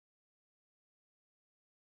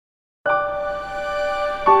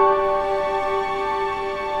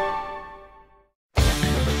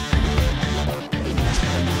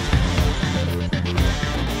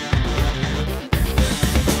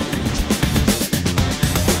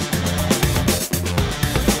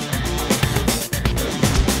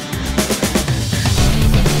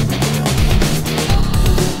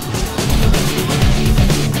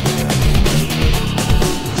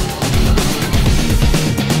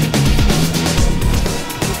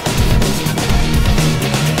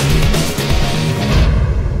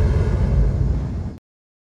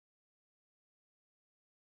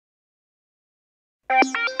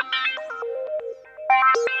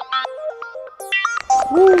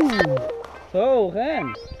Woo. So,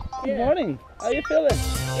 Ren, good morning. How are you feeling?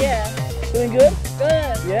 Yeah. Feeling good?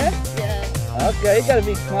 Good. Yeah? Yeah. Okay, you got a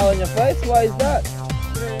big smile on your face. Why is that?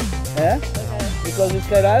 Good. Yeah? Okay. Because you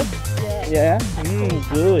skydive? Yeah. Yeah?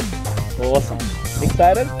 Good. Awesome.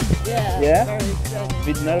 Excited? Yeah. Yeah? Very excited.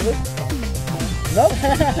 Bit nervous? No?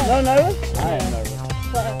 No nervous? I am Yeah. nervous.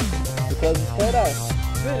 But Because you skydive?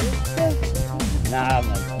 really? Nah,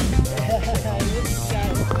 man.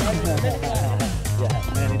 Yeah,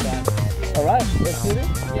 many times. Alright, let's do this?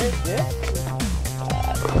 Yes. Yeah?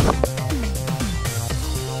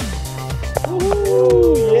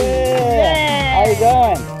 Woohoo! Yeah! Yeah. How you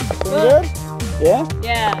going? Feeling good? Yeah?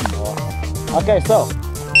 Yeah. Awesome. Okay, so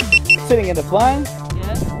sitting in the plane,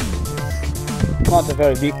 Yeah. not a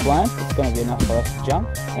very big plane, it's gonna be enough for us to jump.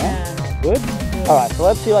 Yeah. Good? Alright, so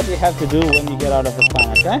let's see what you have to do when you get out of the plane,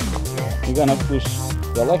 okay? Yeah. You're gonna push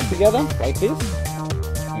your legs together like this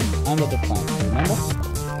and under the plane, remember?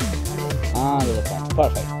 Under the plane,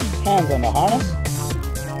 perfect. Hands on the harness,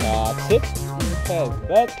 that's it. Head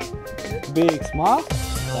back, big smile,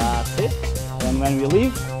 that's it. And when we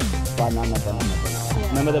leave, banana, banana, banana. Yeah.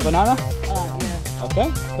 Remember the banana? Yeah.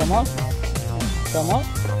 Okay, come on, come on.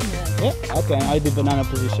 Yeah. Yeah, okay, I do banana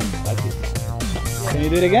position like this. Can you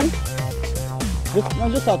do it again? Just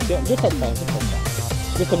outside, just outside.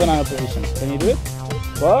 Just a banana position. Can you do it?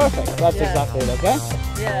 Perfect, that's Yeah. exactly it, okay?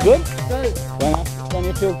 Yeah. Good? Good. When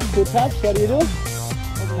you feel two taps, what do you do?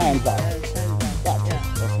 Hands up. Hands up. That's Yeah. it.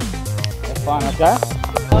 Awesome. Have fun, okay?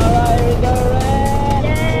 Alright, here we go, Ren.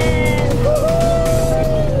 Yes.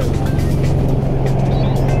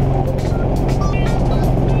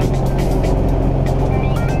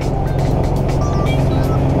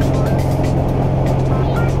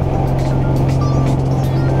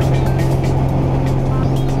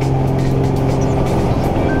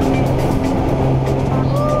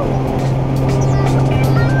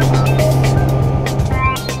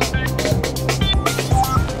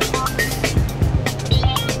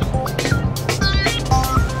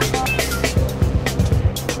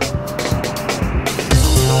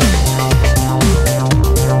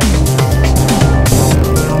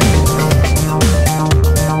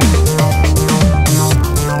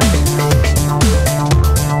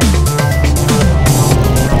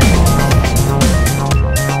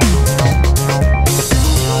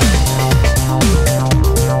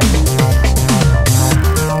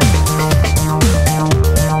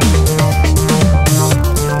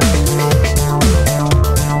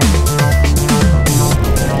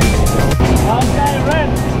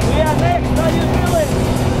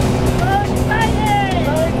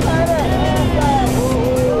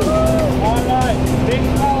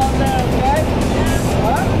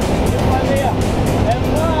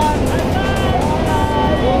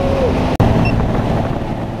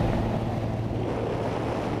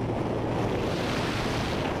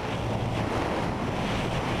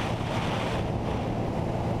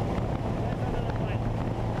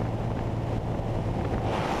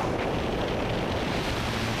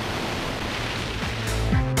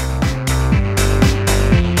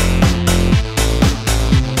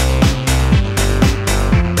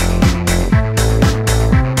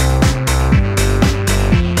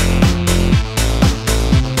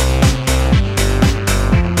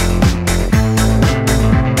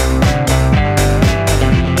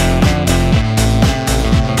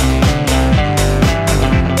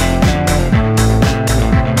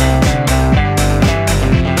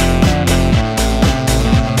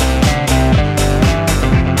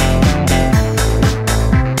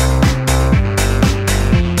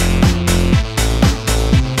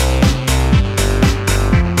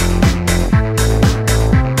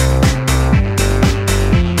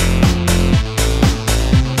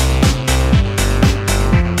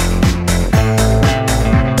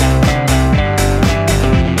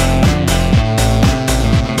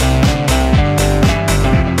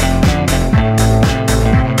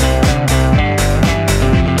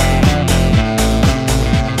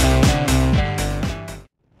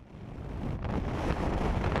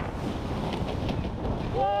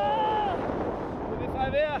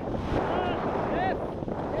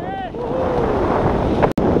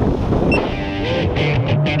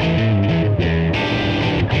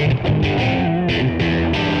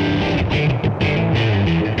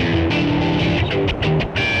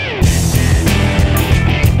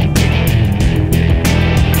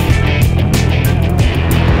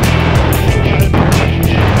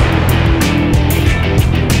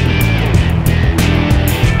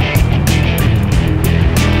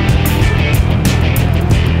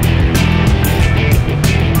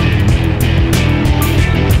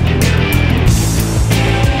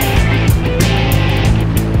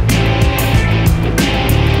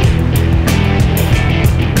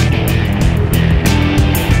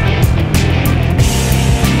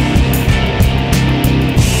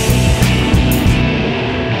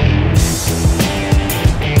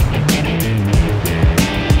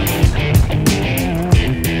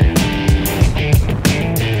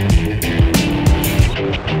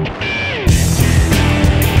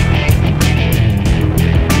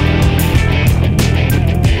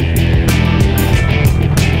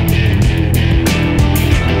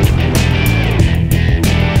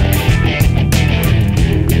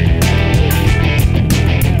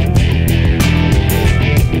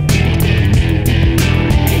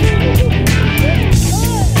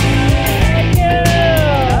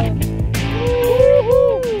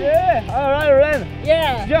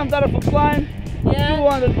 out of a plane, Yeah.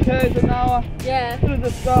 200 km an hour Yeah. through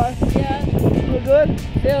the sky. Yeah. Feel good?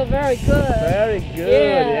 Feel very good. Very good.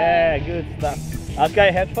 Yeah. Yeah, good stuff.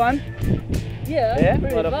 Okay, had fun? Yeah. Yeah,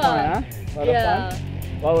 Pretty lot of fun, huh? Lot Yeah. of fun.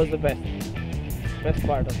 What was the best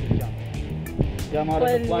part of the jump? Jump out of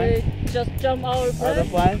When the plane? we just jump out of the Out of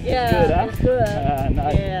the plane. plane? Yeah. Good, huh? It's good.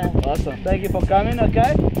 Nice. Yeah. Awesome. Thank you for coming,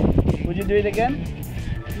 okay? Would you do it again?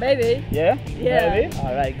 Maybe. Yeah? Yeah. Maybe?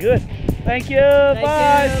 Alright, good. Thank you. Thank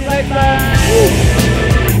Bye. you. See you next Bye-bye. time. Woo.